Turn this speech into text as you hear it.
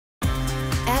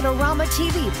Panorama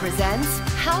TV presents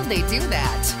How They Do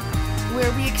That,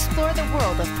 where we explore the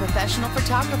world of professional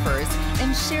photographers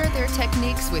and share their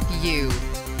techniques with you.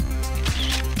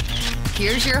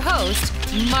 Here's your host,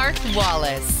 Mark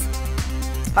Wallace.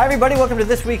 Hi everybody, welcome to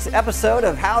this week's episode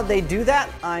of How They Do That.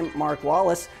 I'm Mark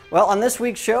Wallace. Well, on this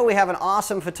week's show we have an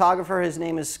awesome photographer. His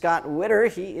name is Scott Witter.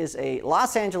 He is a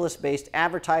Los Angeles-based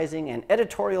advertising and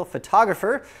editorial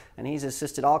photographer, and he's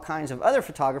assisted all kinds of other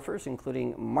photographers,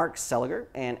 including Mark Seliger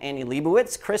and Annie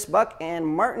Leibovitz, Chris Buck, and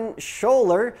Martin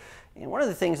Scholler. And one of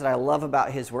the things that I love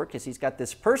about his work is he's got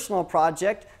this personal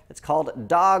project that's called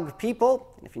Dog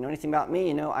People. And if you know anything about me,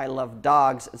 you know I love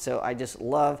dogs. So I just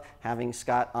love having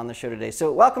Scott on the show today.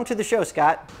 So welcome to the show,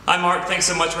 Scott. Hi, Mark. Thanks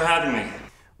so much for having me.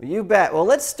 Well, you bet. Well,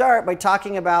 let's start by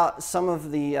talking about some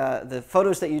of the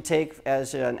photos that you take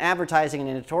as an advertising and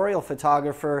editorial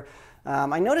photographer.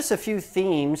 I notice a few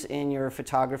themes in your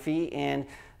photography, and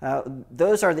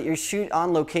those are that you shoot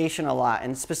on location a lot,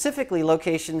 and specifically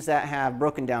locations that have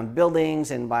broken down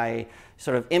buildings and by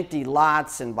sort of empty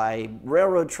lots and by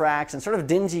railroad tracks and sort of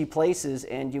dingy places,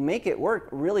 and you make it work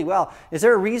really well. Is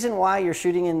there a reason why you're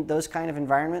shooting in those kind of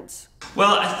environments?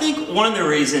 Well, I think one of the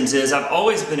reasons is I've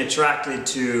always been attracted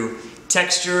to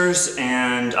textures,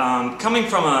 and coming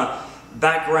from a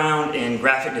background in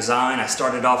graphic design. I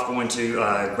started off going to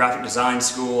graphic design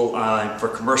school for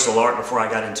commercial art before I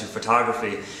got into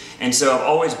photography, and so I've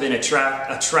always been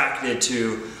attracted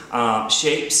to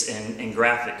shapes and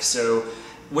graphics. So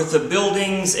with the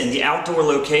buildings and the outdoor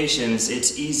locations,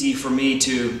 it's easy for me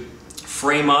to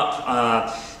frame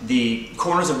up the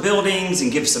corners of buildings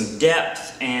and give some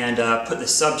depth and put the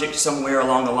subject somewhere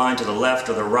along the line to the left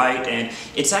or the right, and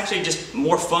it's actually just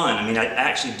more fun. I mean, I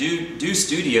actually do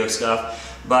studio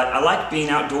stuff, but I like being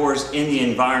outdoors in the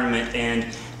environment,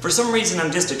 and for some reason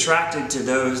I'm just attracted to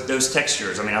those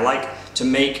textures. I mean, I like to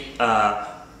make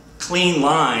clean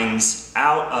lines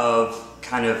out of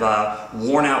kind of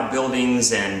worn out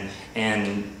buildings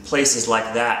and places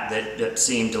like that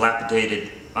seem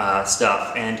dilapidated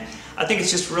stuff, and I think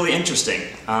it's just really interesting.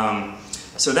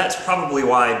 So that's probably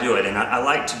why I do it, and I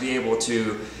like to be able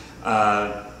to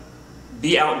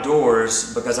be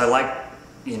outdoors because I like,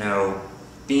 you know,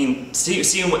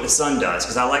 seeing what the sun does,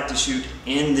 because I like to shoot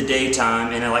in the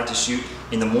daytime and I like to shoot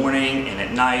in the morning and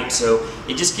at night, so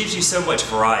it just gives you so much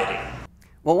variety.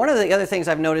 Well, one of the other things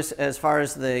I've noticed as far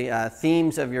as the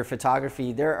themes of your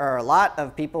photography, there are a lot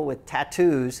of people with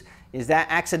tattoos. Is that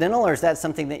accidental, or is that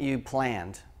something that you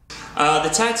planned? The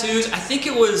tattoos, I think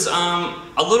it was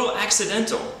a little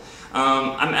accidental.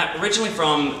 I'm originally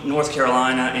from North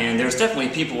Carolina, and there's definitely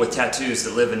people with tattoos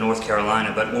that live in North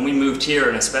Carolina, but when we moved here,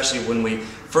 and especially when we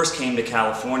first came to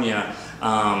California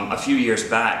a few years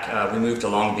back, we moved to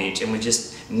Long Beach, and we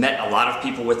just met a lot of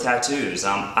people with tattoos.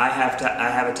 I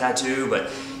have a tattoo,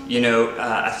 but you know,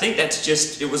 I think that's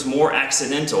just, it was more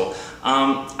accidental.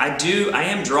 I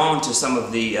am drawn to some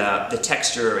of the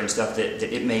texture and stuff that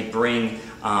it may bring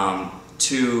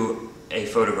to a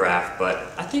photograph,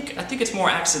 but I think it's more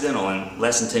accidental and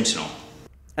less intentional.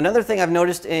 Another thing I've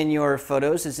noticed in your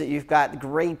photos is that you've got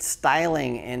great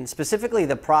styling, and specifically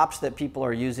the props that people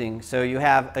are using. So you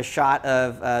have a shot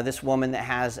of this woman that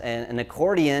has an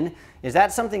accordion. Is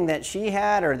that something that she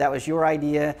had, or that was your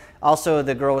idea? Also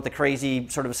the girl with the crazy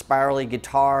sort of spirally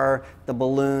guitar, the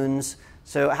balloons.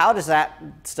 So how does that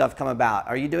stuff come about?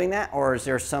 Are you doing that, or is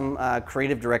there some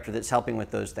creative director that's helping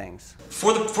with those things?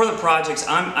 For the projects,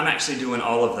 I'm actually doing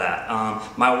all of that.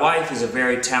 My wife is a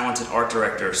very talented art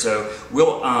director, so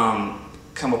we'll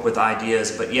come up with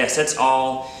ideas. But yes, that's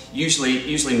all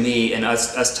usually me and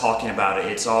us talking about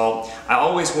it. It's all, I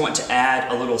always want to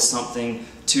add a little something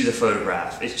to the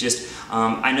photograph. It's just,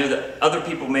 I know that other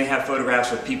people may have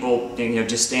photographs with people, you know,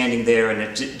 just standing there,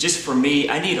 and just for me,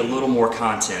 I need a little more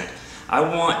content. I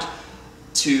want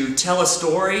to tell a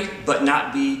story, but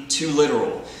not be too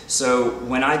literal. So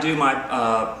when I do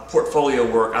my portfolio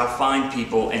work, I'll find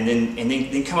people and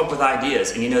then come up with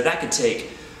ideas. And you know, that could take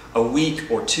a week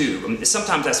or two. I mean,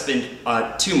 sometimes I spend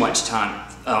too much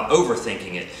time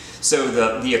overthinking it. So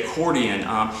the accordion,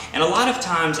 and a lot of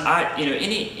times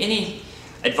any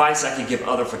advice I could give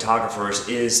other photographers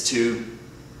is to,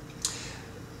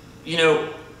 you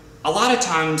know, a lot of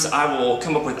times I will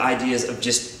come up with ideas of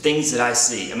just things that I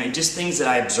see. I mean, just things that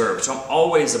I observe. So I'm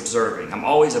always observing. I'm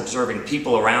always observing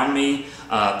people around me,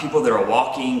 people that are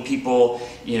walking, people,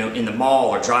 you know, in the mall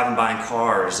or driving by in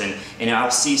cars, and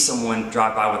I'll see someone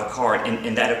drive by with a car,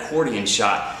 and that accordion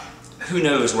shot, who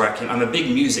knows where I came. I'm a big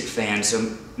music fan,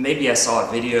 so maybe I saw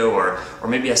a video or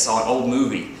maybe I saw an old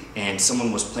movie and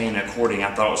someone was playing an accordion.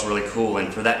 I thought it was really cool,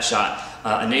 and for that shot,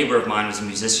 a neighbor of mine was a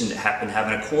musician that happened to have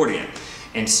an accordion.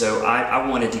 And so I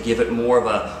wanted to give it more of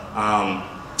a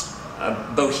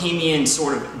bohemian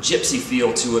sort of gypsy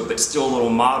feel to it, but still a little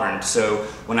modern. So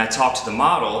when I talked to the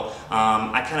model,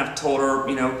 I kind of told her,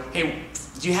 you know, hey,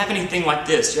 do you have anything like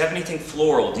this? Do you have anything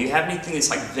floral? Do you have anything that's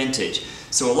like vintage?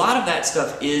 So a lot of that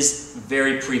stuff is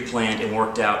very pre-planned and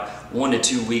worked out 1 to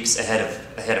 2 weeks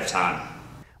ahead of time.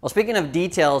 Well, speaking of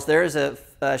details, there's a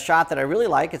shot that I really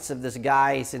like. It's of this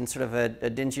guy. He's in sort of a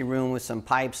dingy room with some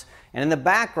pipes, and in the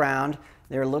background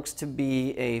there looks to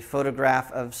be a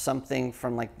photograph of something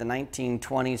from like the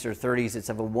 1920s or 30s. It's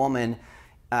of a woman.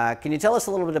 Can you tell us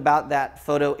a little bit about that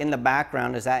photo in the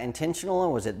background? Is that intentional,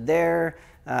 or was it there?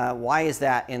 Why is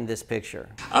that in this picture?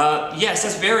 Yes,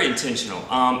 that's very intentional.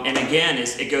 And again,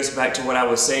 it goes back to what I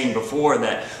was saying before,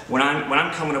 that when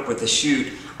I'm coming up with a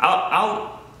shoot,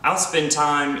 I'll spend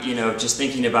time, you know, just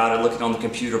thinking about it, looking on the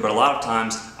computer, but a lot of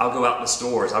times I'll go out to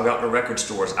stores, I'll go out to record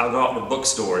stores, I'll go out to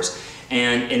bookstores.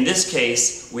 And in this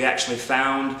case, we actually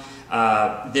found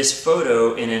this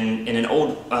photo in an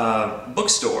old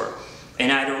bookstore.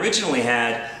 And I'd originally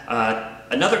had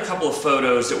another couple of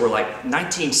photos that were like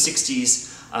 1960s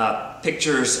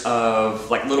pictures of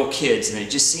like little kids, and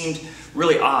it just seemed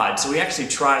really odd. So we actually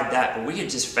tried that, but we had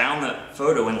just found that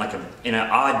photo in like in an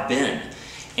odd bin.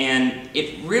 And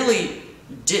it really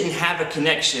didn't have a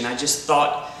connection. I just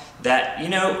thought that, you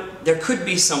know, there could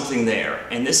be something there,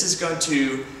 and this is going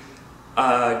to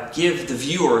give the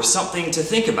viewer something to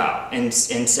think about and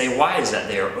say, why is that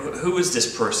there? Who is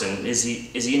this person? Is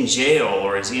he in jail,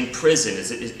 or is he in prison?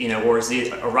 You know, or is he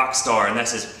a rock star and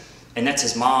that's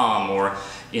his mom, or,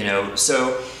 you know?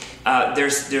 So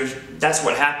that's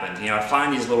what happened. You know, I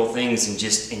find these little things and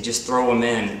just throw them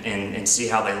in and see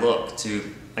how they look, to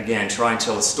again try and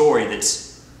tell a story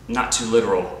that's not too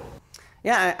literal.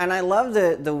 Yeah, and I love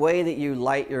the way that you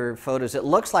light your photos. It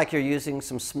looks like you're using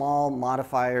some small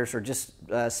modifiers or just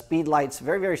speed lights,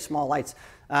 very, very small lights.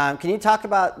 Can you talk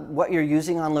about what you're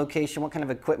using on location, what kind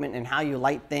of equipment, and how you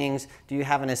light things? Do you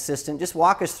have an assistant? Just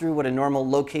walk us through what a normal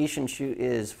location shoot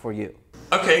is for you.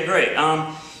 Okay, great.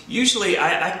 Usually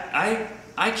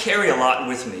I carry a lot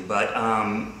with me, but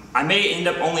I may end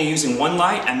up only using one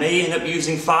light. I may end up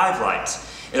using 5 lights.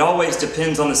 It always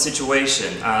depends on the situation.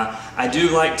 I do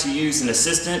like to use an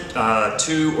assistant,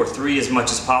 2 or 3 as much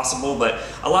as possible, but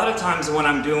a lot of times when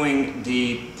I'm doing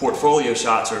the portfolio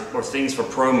shots or things for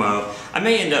promo, I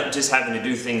may end up just having to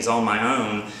do things on my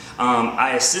own.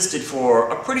 I assisted for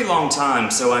a pretty long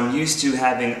time, so I'm used to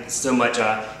having so much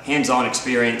hands-on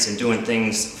experience in doing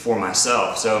things for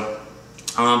myself. So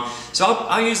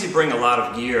I'll usually bring a lot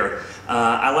of gear.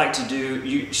 I like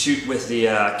to shoot with the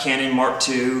Canon Mark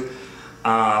II, the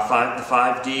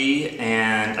 5D,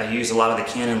 and I use a lot of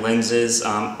the Canon lenses.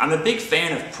 I'm a big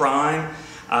fan of prime.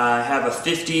 I have a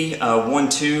 50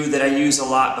 1.2 that I use a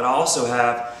lot, but I also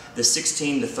have the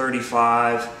 16 to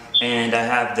 35, and I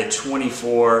have the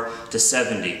 24 to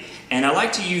 70. And I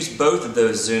like to use both of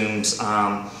those zooms.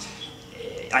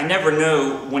 I never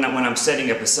know when I'm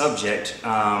setting up a subject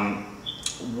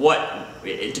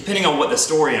depending on what the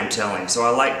story I'm telling. So I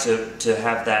like to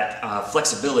have that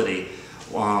flexibility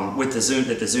with the zoom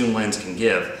that the zoom lens can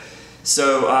give.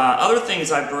 So other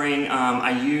things I bring,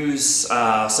 I use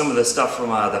some of the stuff from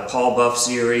the Paul Buff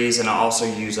series, and I also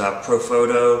use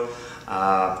Profoto,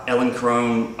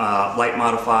 Elinchrom light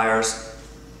modifiers.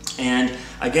 And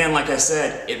again, like I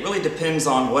said, it really depends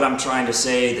on what I'm trying to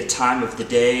say, the time of the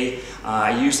day.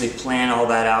 I usually plan all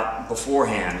that out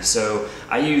beforehand. So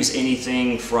I use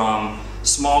anything from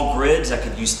small grids. I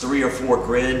could use 3 or 4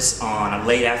 grids on a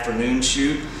late afternoon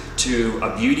shoot, to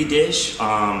a beauty dish.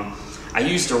 I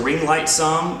used a ring light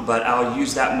some, but I'll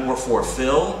use that more for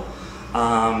fill.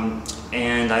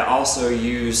 And I also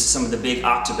use some of the big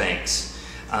octabanks.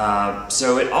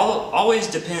 So it always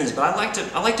depends, but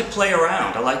I like to play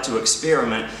around. I like to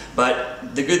experiment,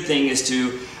 but the good thing is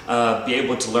to be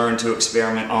able to learn to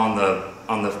experiment on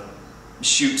the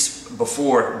shoots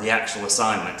before the actual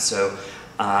assignment. So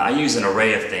I use an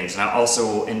array of things, and I also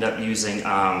will end up using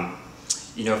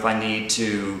you know, if I need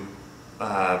to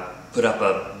put up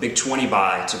a big 20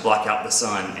 by to block out the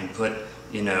sun and put,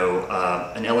 you know,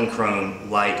 an Elinchrom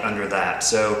light under that.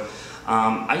 So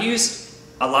I use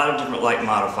a lot of different light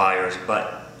modifiers,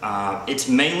 but it's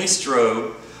mainly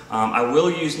strobe. I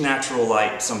will use natural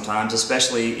light sometimes,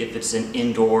 especially if it's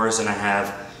indoors and I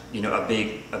have, you know, a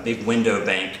big window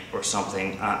bank or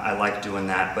something. I like doing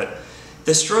that, but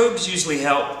the strobes usually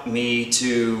help me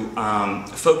to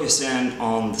focus in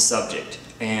on the subject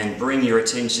and bring your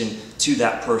attention to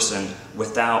that person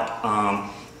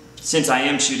without, since I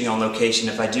am shooting on location,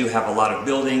 if I do have a lot of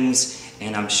buildings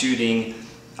and I'm shooting,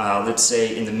 let's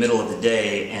say in the middle of the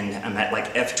day and I'm at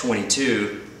like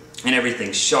f/22, and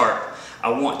everything's sharp, I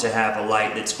want to have a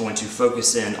light that's going to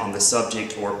focus in on the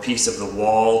subject or piece of the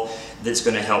wall that's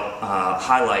going to help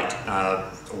highlight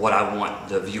what I want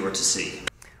the viewer to see.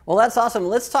 Well, that's awesome.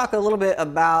 Let's talk a little bit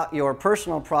about your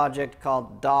personal project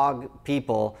called Dog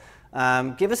People.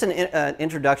 Give us an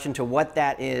introduction to what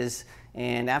that is,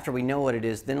 and after we know what it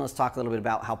is, then let's talk a little bit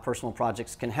about how personal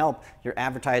projects can help your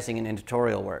advertising and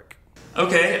editorial work.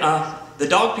 Okay, the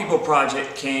Dog People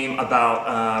project came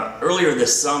about earlier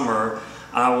this summer.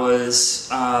 For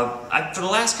the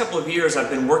last couple of years, I've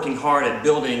been working hard at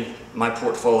building my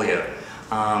portfolio.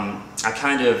 I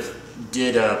kind of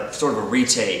did a sort of a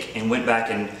retake and went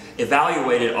back and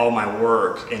evaluated all my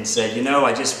work and said, you know,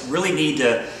 I just really need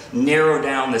to narrow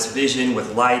down this vision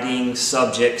with lighting,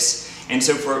 subjects. And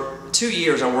so for 2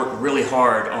 years, I worked really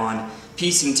hard on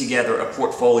piecing together a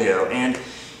portfolio. And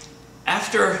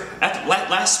after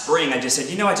last spring, I just said,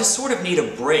 you know, I just sort of need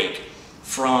a break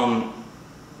from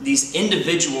these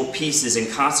individual pieces and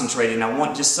concentrating. I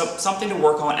want just something to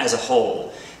work on as a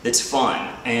whole that's fun.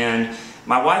 And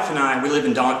my wife and I, we live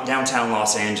in downtown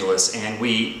Los Angeles, and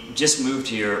we just moved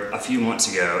here a few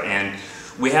months ago, and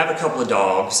we have a couple of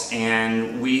dogs,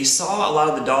 and we saw a lot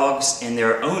of the dogs and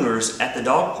their owners at the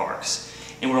dog parks.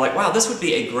 And we're like, wow, this would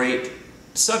be a great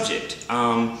subject.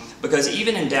 Because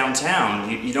even in downtown,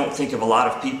 you don't think of a lot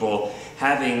of people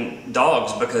having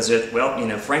dogs because, well, you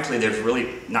know, frankly, there's really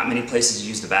not many places to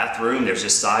use the bathroom. There's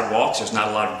just sidewalks. There's not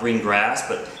a lot of green grass,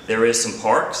 but there is some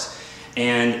parks.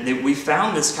 And we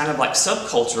found this kind of like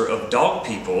subculture of dog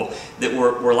people that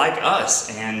were like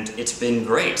us, and it's been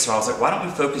great. So I was like, why don't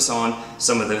we focus on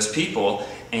some of those people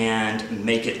and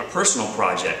make it a personal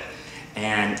project?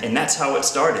 And that's how it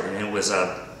started, and it was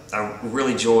a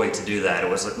really joy to do that. It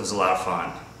was a lot of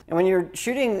fun. And when you're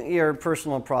shooting your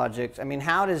personal project, I mean,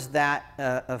 how does that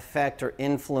affect or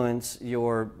influence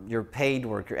your paid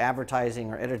work, your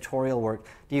advertising or editorial work?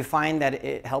 Do you find that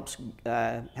it helps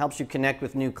you connect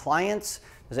with new clients?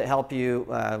 Does it help you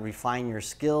refine your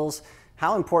skills?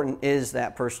 How important is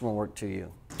that personal work to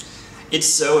you? It's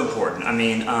so important. I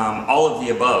mean, all of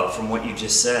the above from what you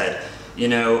just said. You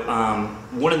know,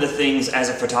 one of the things as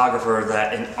a photographer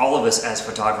and all of us as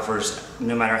photographers,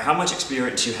 no matter how much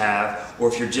experience you have or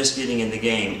if you're just getting in the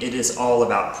game, it is all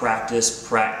about practice,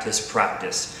 practice,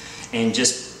 practice, and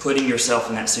just putting yourself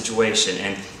in that situation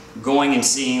and going and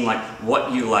seeing like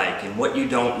what you like and what you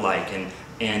don't like,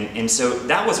 and so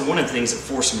that was one of the things that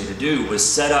forced me to do was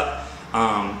set up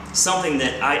something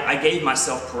that I gave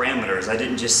myself parameters. I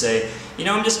didn't just say, you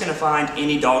know, I'm just going to find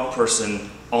any dog person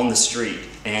on the street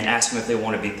and ask them if they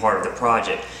want to be part of the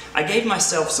project. I gave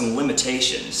myself some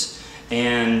limitations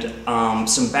and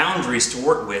some boundaries to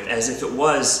work with as if it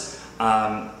was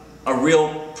a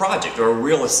real project or a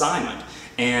real assignment.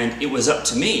 And it was up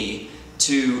to me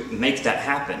to make that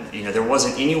happen. You know, there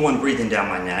wasn't anyone breathing down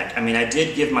my neck. I mean, I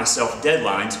did give myself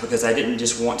deadlines because I didn't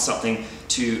just want something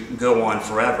to go on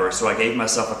forever. So I gave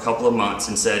myself a couple of months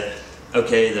and said,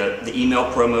 okay, the email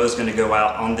promo is going to go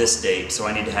out on this date, so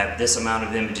I need to have this amount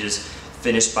of images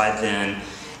finished by then.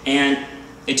 And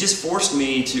it just forced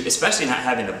me to, especially not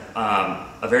having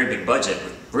a very big budget,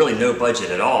 really no budget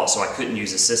at all, so I couldn't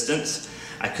use assistants,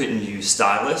 I couldn't use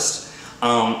stylists,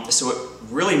 so it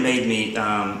really made me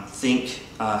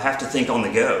have to think on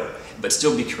the go, but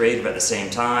still be creative at the same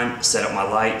time, set up my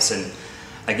lights, and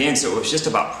again, so it was just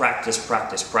about practice,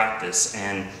 practice, practice.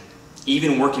 And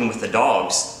even working with the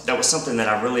dogs, that was something that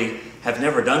I really have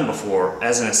never done before.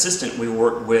 As an assistant, we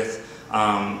worked with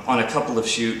on a couple of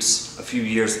shoots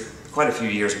quite a few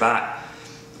years back,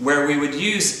 where we would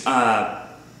use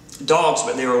dogs,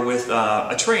 but they were with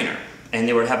a trainer, and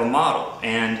they would have a model.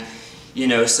 And you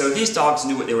know, so these dogs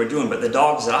knew what they were doing, but the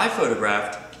dogs that I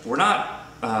photographed were not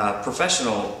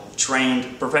professionally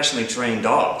trained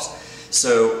dogs.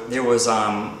 So there was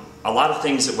a lot of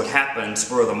things that would happen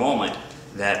spur of the moment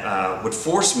that would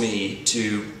force me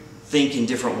to think in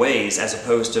different ways, as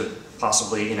opposed to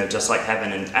possibly, you know, just like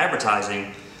having an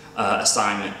advertising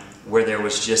assignment where there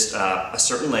was just a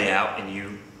certain layout and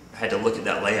you had to look at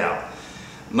that layout.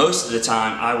 Most of the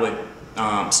time I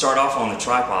would start off on the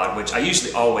tripod, which I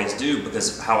usually always do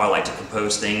because of how I like to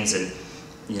compose things and,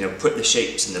 you know, put the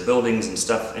shapes and the buildings and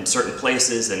stuff in certain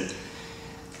places. And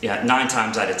yeah, 9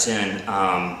 times out of 10,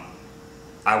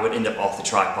 I would end up off the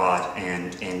tripod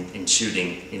and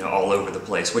shooting, you know, all over the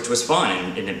place, which was fun,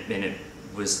 and it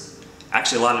was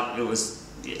actually it was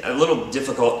a little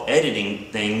difficult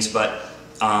editing things, but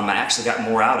I actually got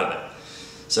more out of it.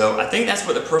 So I think that's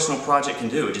what the personal project can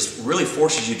do. It just really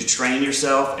forces you to train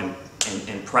yourself and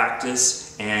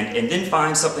practice, and then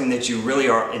find something that you really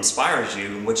inspires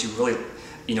you, and what you really,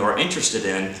 you know, are interested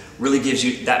in, really gives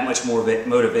you that much more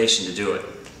motivation to do it.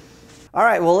 All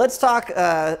right, well, let's talk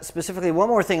specifically one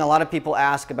more thing a lot of people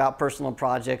ask about personal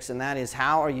projects, and that is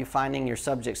how are you finding your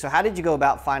subjects? So how did you go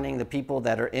about finding the people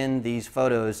that are in these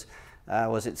photos?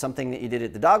 Was it something that you did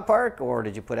at the dog park, or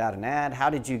did you put out an ad? How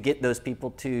did you get those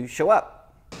people to show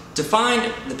up? To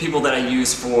find the people that I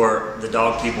use for the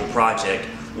Dog People project,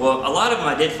 well, a lot of them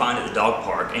I did find at the dog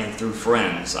park and through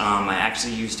friends. I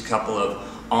actually used a couple of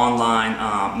online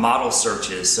model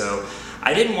searches. So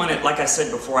I didn't want to, like I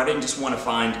said before, I didn't just want to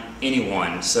find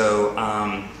anyone. So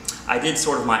I did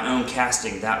sort of my own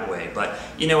casting that way. But,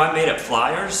 you know, I made up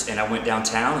flyers and I went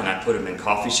downtown and I put them in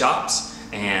coffee shops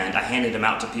and I handed them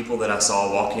out to people that I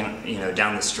saw walking, you know,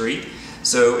 down the street.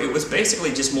 So it was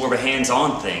basically just more of a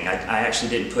hands-on thing. I actually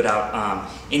didn't put out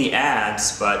any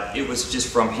ads, but it was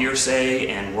just from hearsay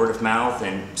and word of mouth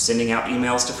and sending out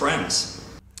emails to friends.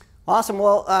 Awesome.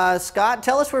 Well, Scott,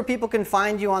 tell us where people can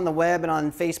find you on the web and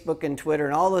on Facebook and Twitter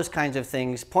and all those kinds of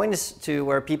things. Point us to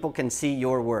where people can see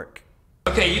your work.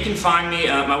 Okay, you can find me.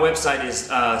 My website is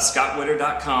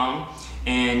scottwitter.com,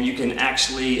 and you can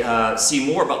actually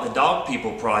see more about the Dog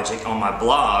People project on my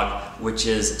blog, which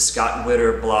is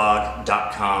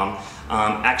scottwitterblog.com.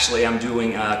 Actually, I'm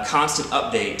doing constant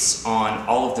updates on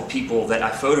all of the people that I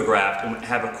photographed, and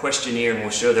have a questionnaire, and we'll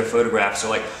show their photographs. So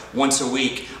like once a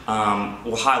week,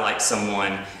 we'll highlight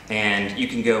someone and you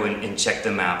can go and check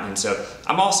them out. And so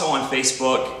I'm also on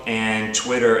Facebook and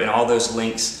Twitter, and all those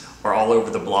links are all over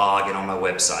the blog and on my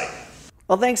website.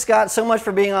 Well, thanks, Scott, so much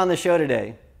for being on the show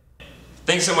today.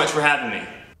 Thanks so much for having me.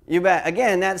 You bet.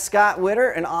 Again, that's Scott Witter,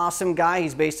 an awesome guy.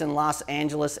 He's based in Los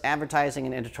Angeles, advertising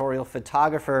and editorial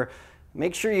photographer.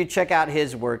 Make sure you check out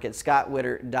his work at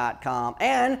scottwitter.com.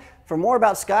 And for more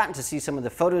about Scott and to see some of the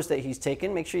photos that he's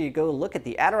taken, make sure you go look at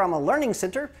the Editorial Learning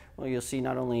Center, where you'll see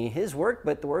not only his work,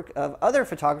 but the work of other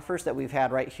photographers that we've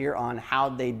had right here on How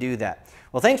They Do That.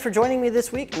 Well, thanks for joining me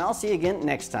this week, and I'll see you again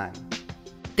next time.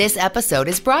 This episode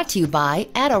is brought to you by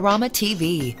Adorama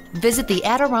TV. Visit the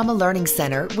Adorama Learning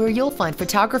Center, where you'll find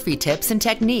photography tips and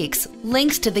techniques,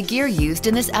 links to the gear used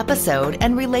in this episode,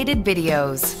 and related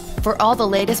videos. For all the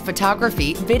latest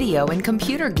photography, video, and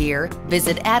computer gear,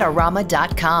 visit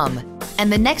adorama.com.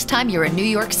 And the next time you're in New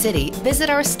York City,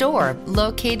 visit our store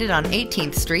located on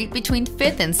 18th Street between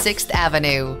 5th and 6th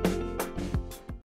Avenue.